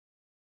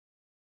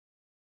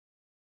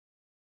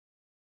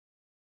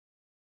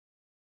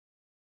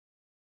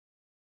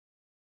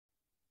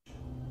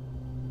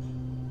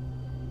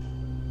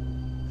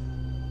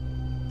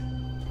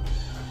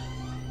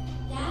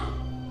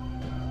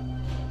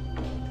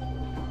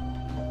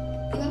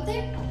Up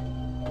there?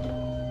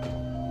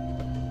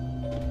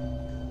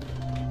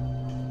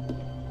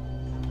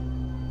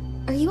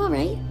 Are you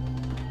alright?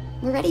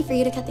 We're ready for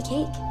you to cut the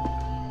cake.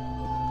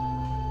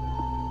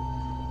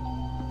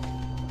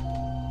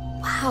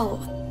 Wow,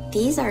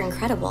 these are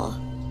incredible.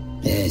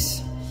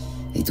 Yes,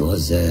 it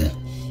was an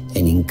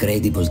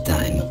incredible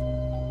time.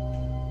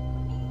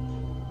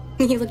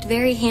 You looked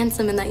very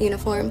handsome in that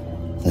uniform.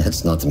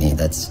 That's not me,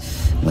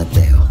 that's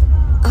Matteo.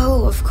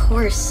 Oh, of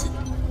course.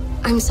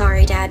 I'm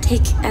sorry, Dad.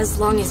 Take as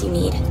long as you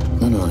need.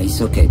 No, it's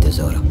okay,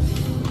 Tesoro.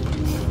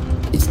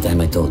 It's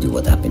time I told you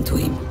what happened to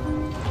him.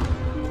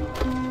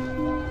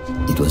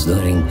 It was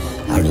during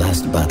our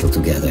last battle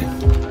together,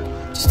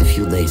 just a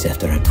few days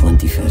after our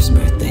 21st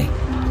birthday.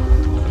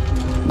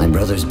 My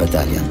brother's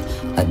battalion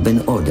had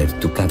been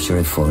ordered to capture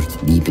a fort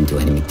deep into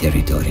enemy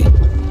territory.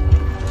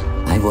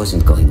 I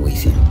wasn't going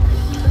with him.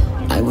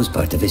 I was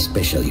part of a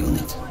special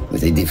unit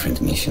with a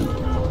different mission.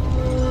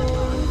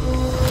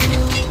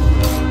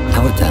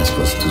 Our task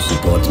was to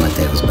support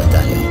Matteo's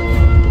battalion.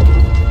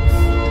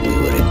 We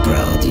were a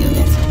proud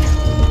unit.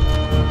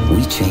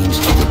 We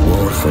changed the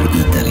war for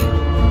Italy.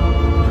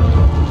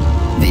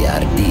 The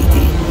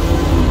Arditi.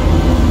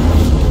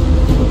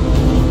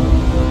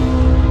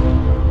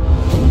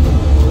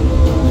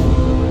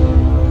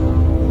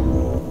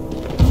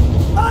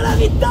 Alla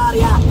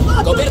vittoria!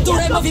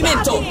 Copertura in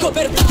movimento!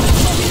 Copertura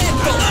in movimento!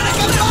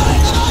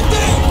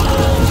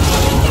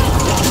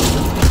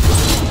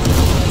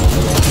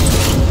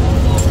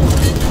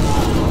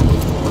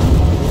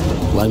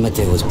 While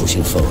Matteo was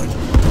pushing forward,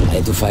 I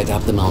had to fight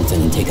up the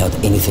mountain and take out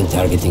anything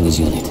targeting his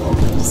unit.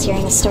 Just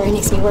hearing the story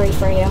makes me worry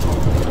for you.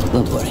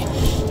 Don't worry,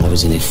 I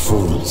was in a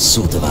full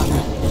suit of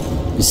armor.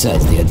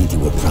 Besides, the Arditi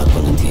were proud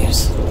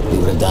volunteers. We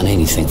would have done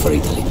anything for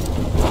Italy.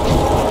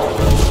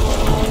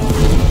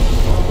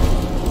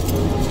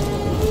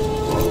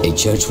 A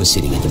church was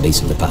sitting at the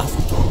base of the path.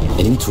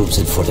 Enemy troops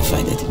had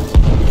fortified it.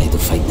 I had to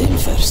fight them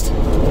first.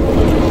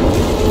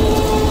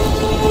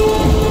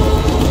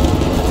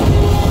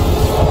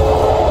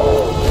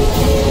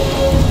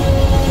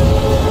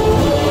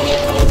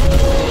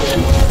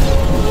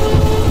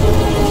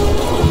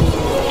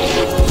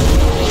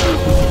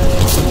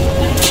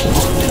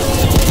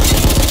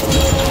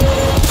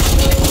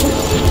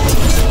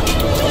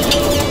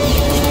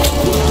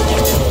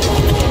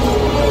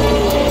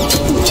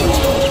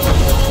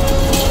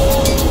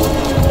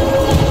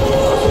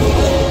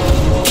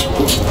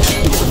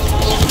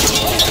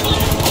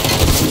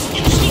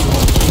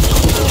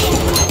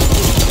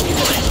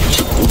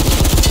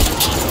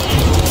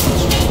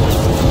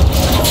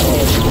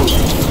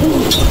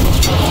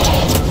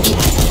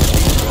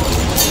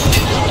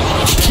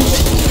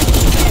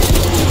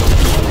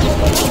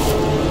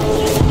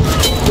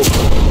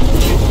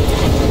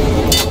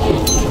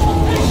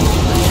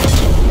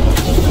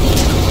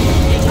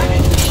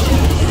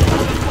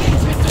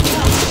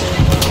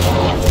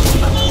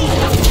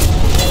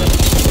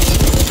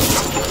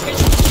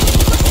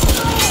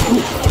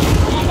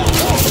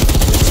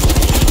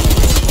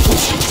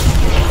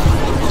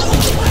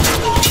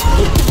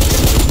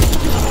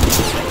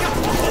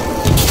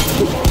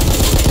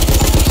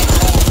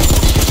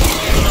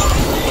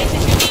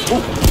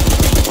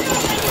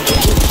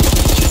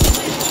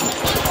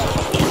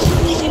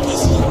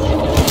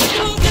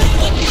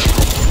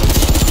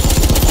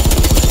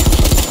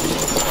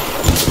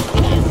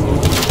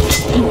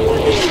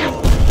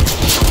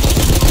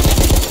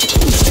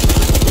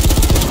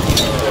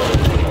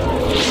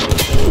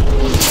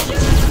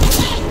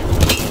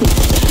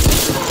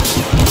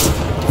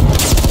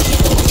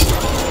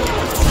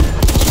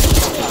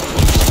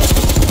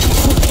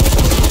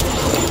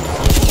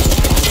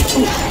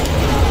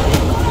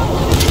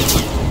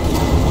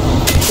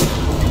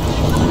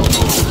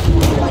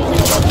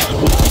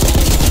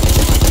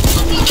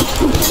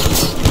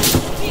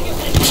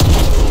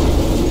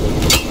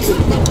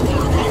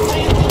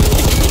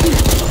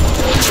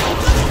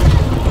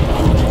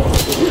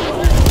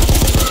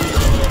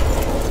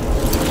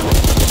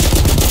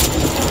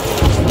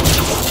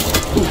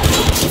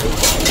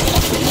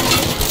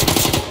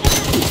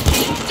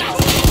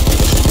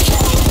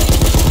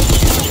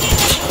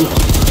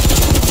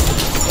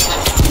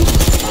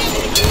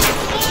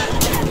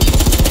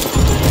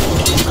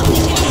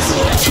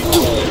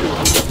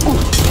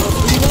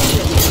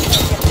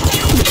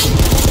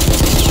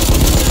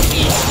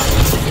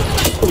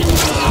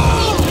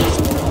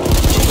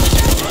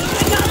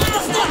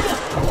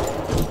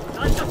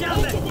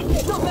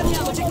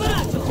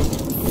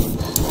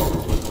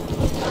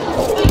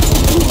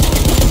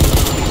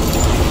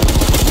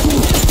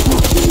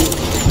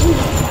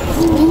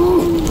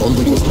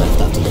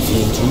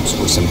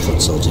 Some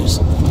foot soldiers.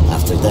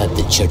 After that,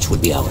 the church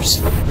would be ours.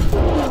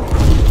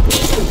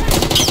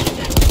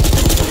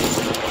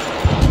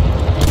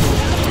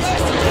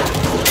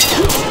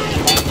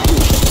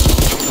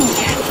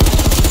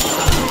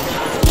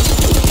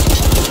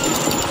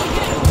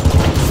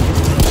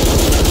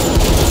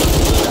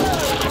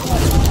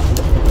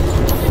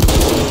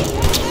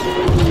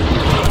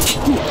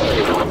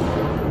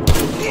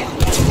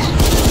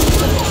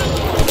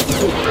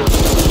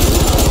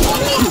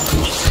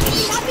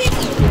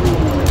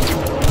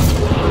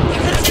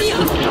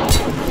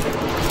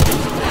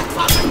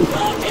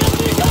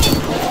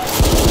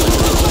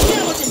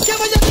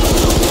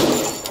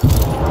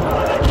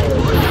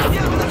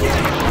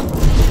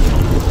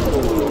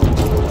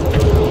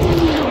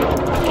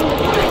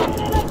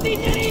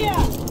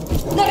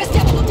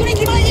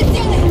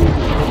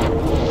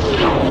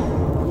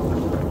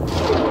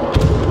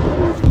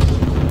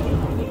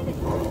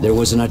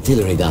 was an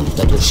artillery gun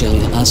that was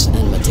shelling us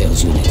and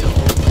Matteo's unit.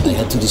 I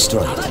had to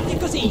destroy it.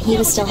 And he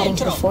was still heading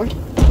to the fort?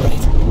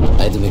 Right.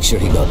 I had to make sure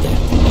he got there.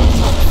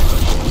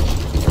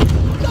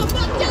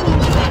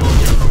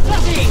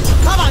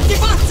 Avanti,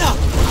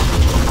 pazza!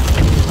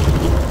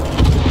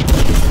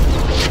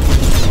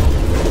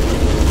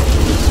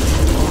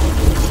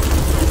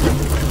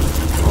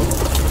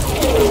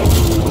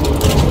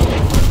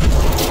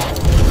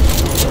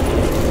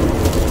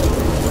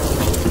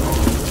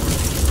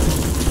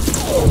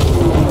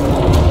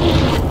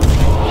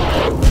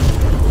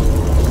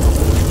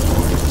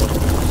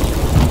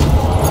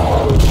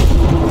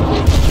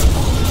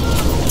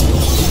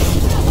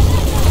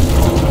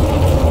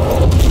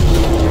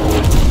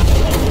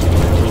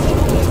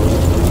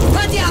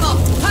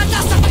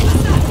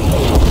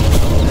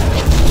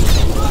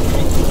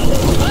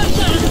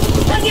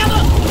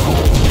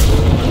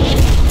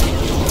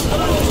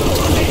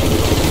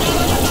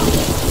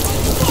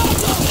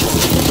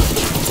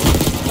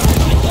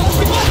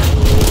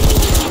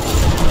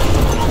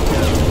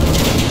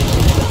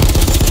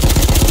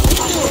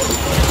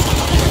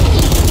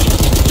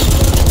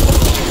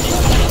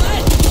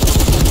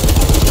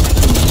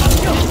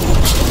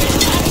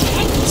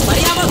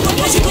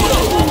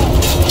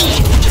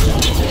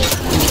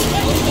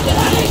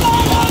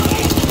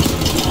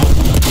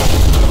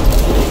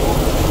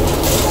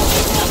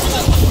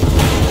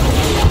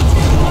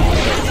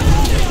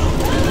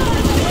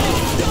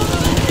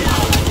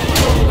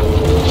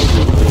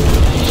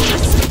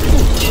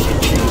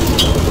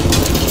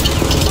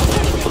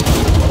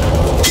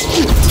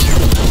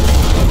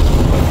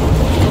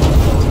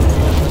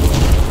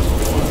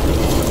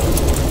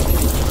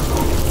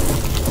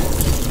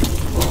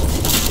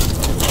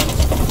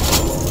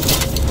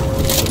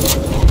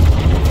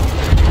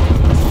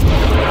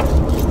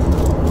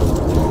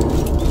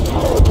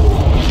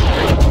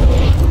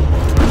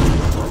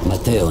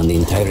 And the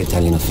entire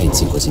Italian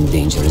offensive was in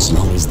danger as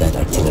long as that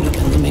artillery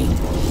gun remained,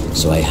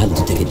 so I had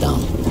to take it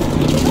down.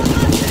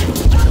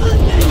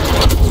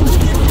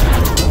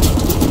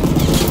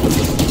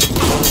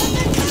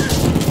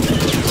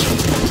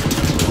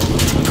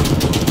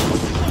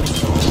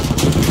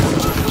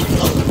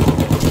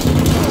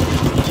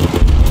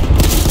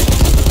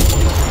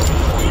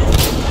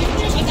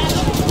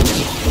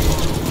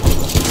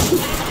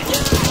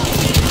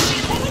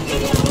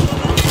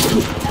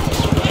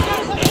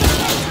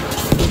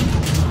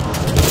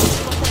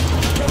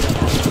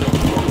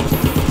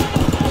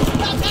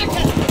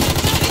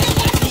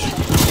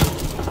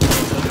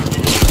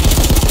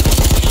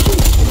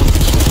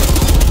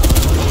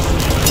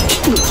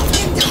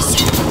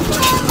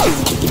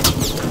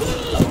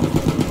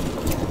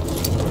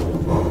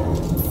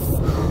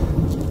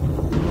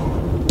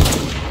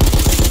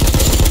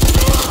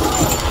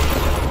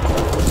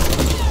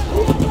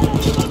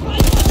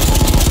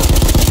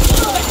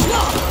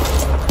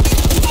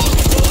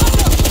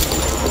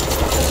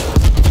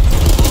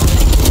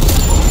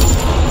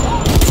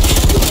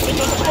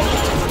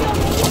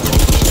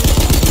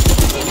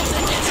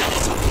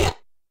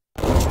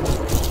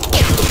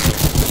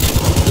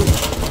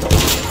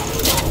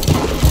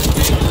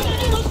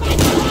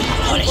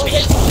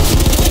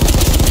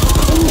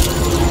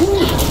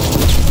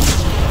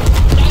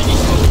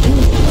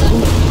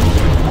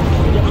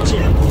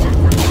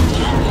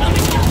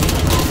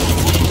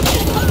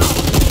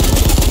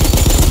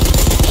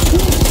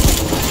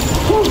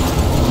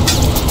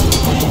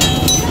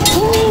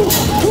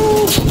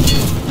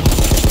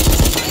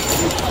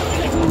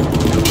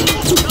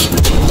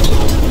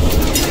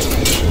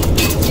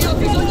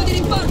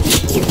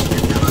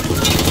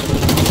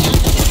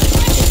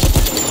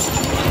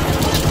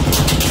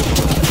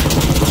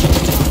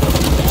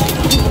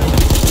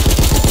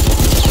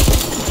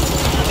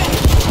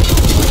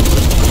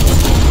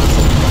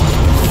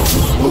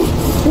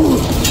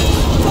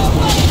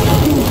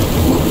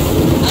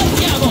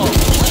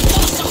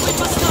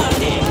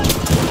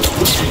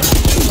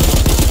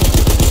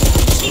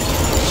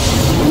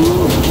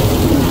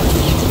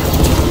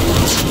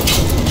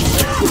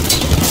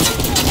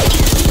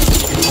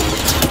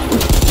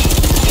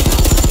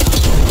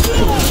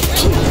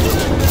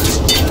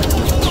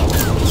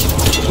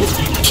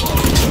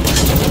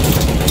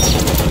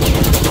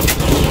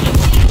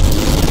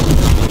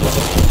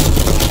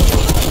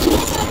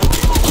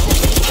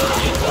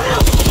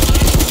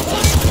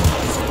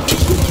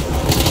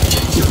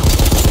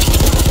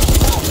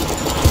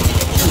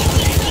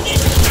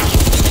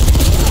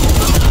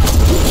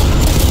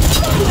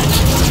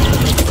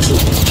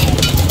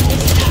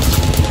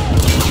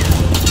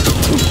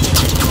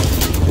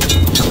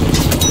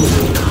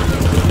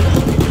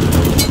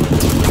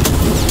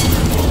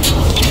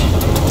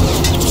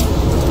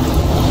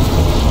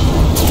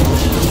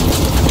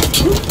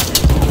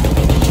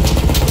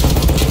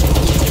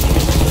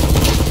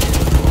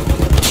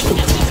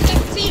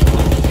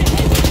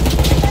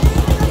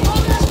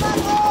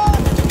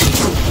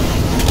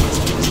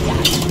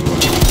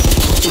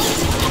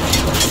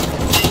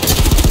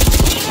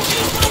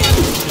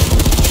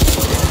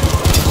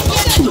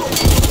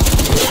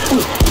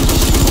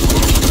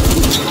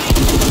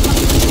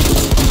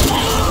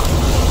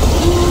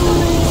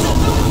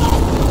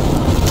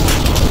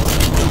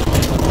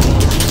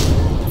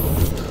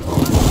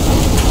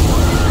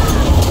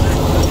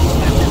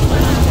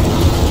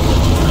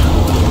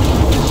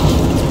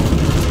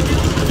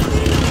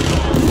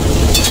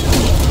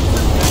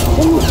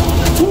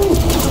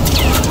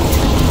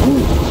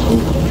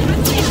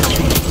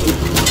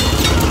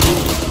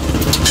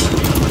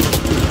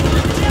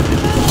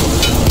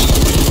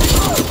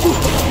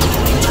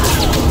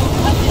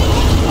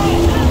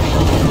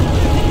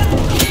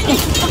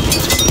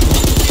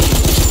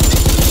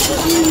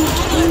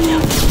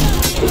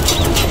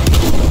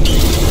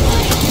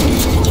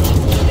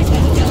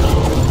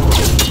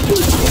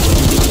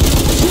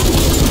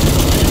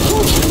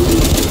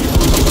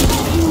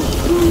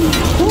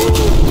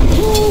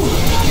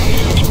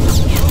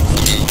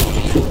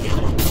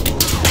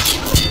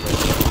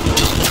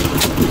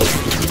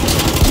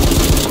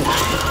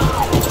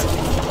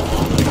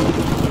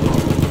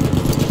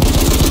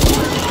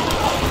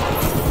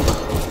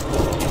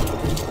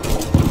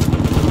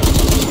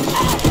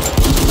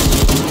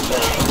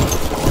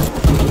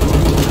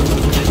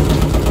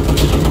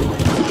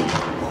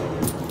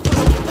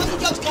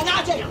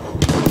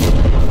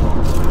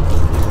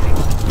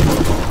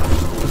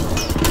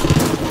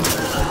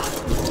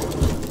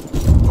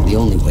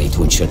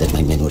 that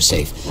my men were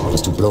safe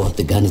was to blow up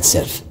the gun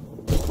itself.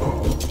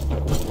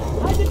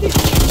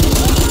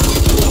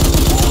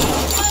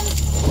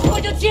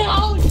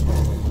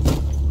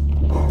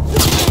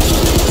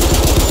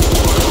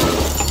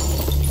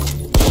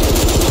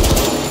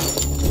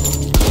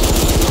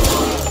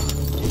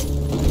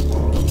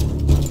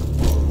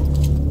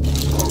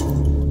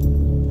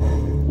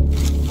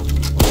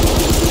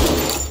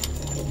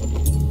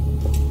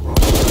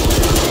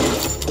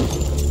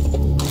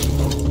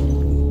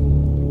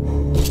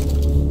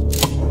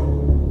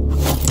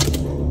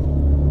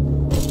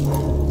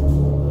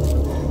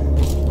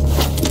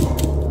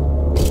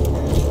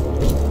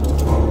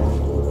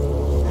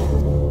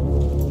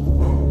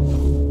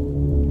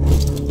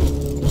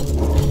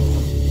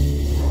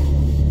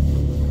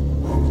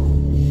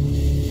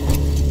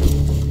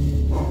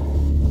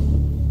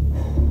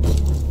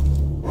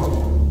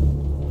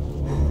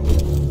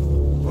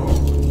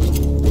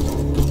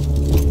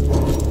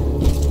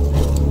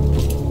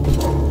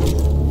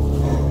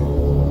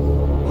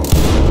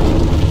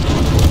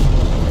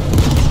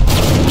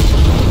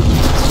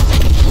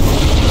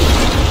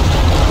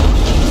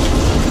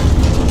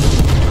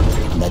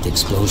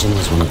 Explosion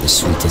was one of the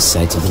sweetest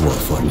sights of the war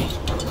for me.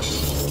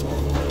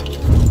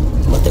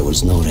 But there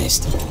was no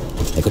rest.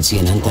 I could see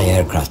an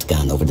anti-aircraft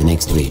gun over the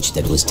next ridge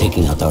that was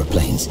taking out our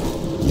planes,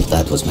 and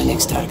that was my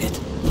next target.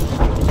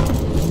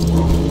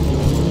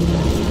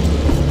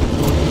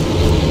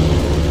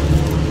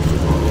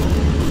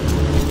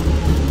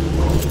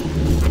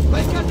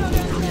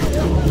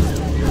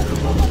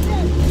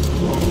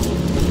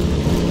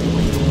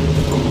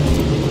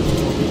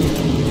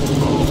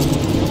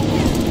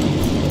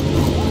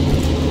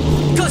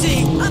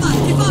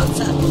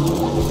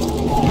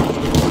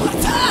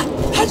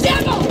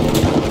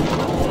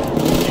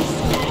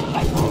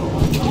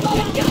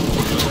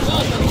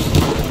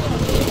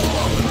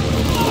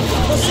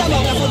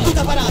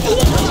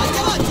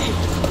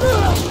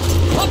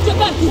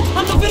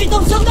 Hanno ferito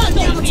un soldato!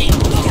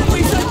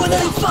 Puoi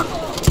salvare il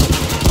fuoco!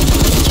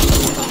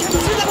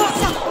 Sulla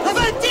mossa!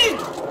 Avanti!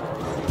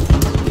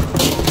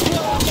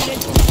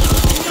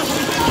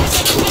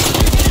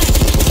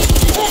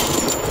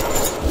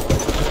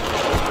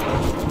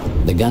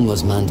 The gun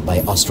was manned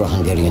by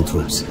Austro-Hungarian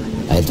troops.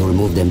 I had to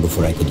remove them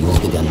before I could use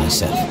the gun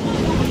myself.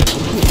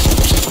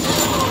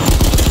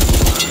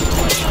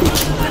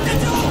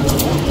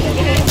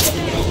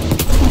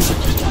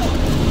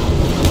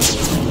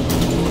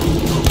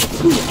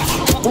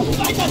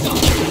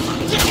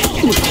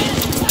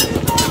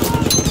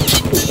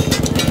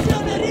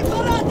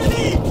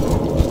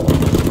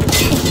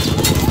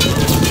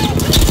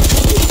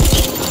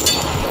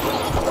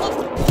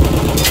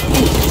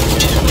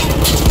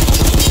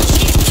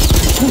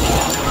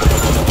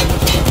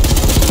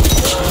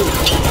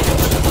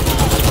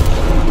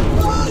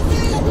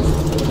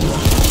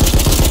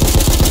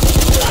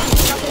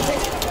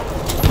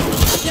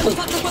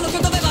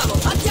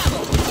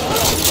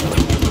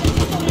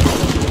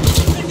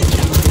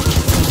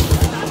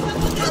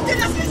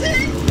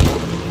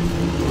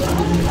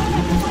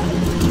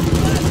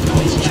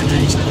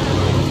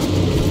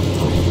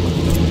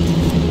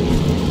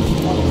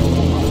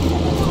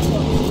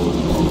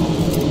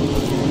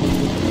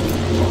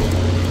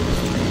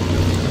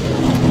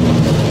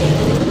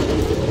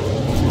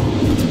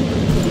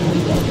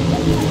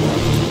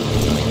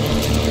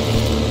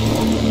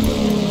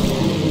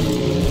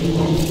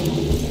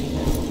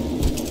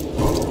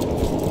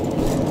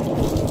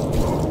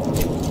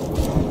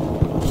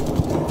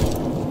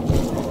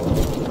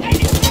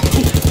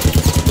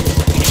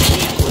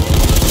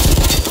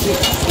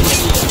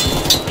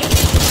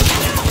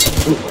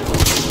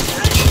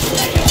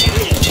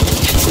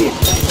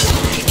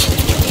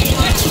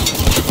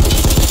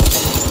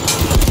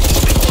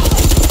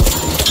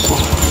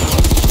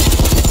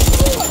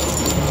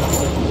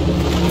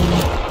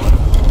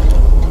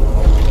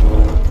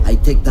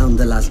 Take down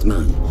the last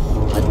man,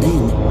 but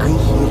then I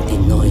hear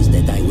a noise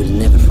that I will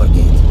never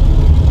forget.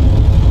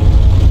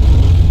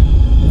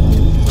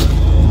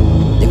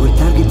 They were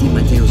targeting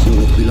Matteo's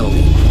unit below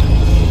me,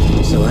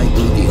 so I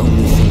do the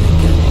only thing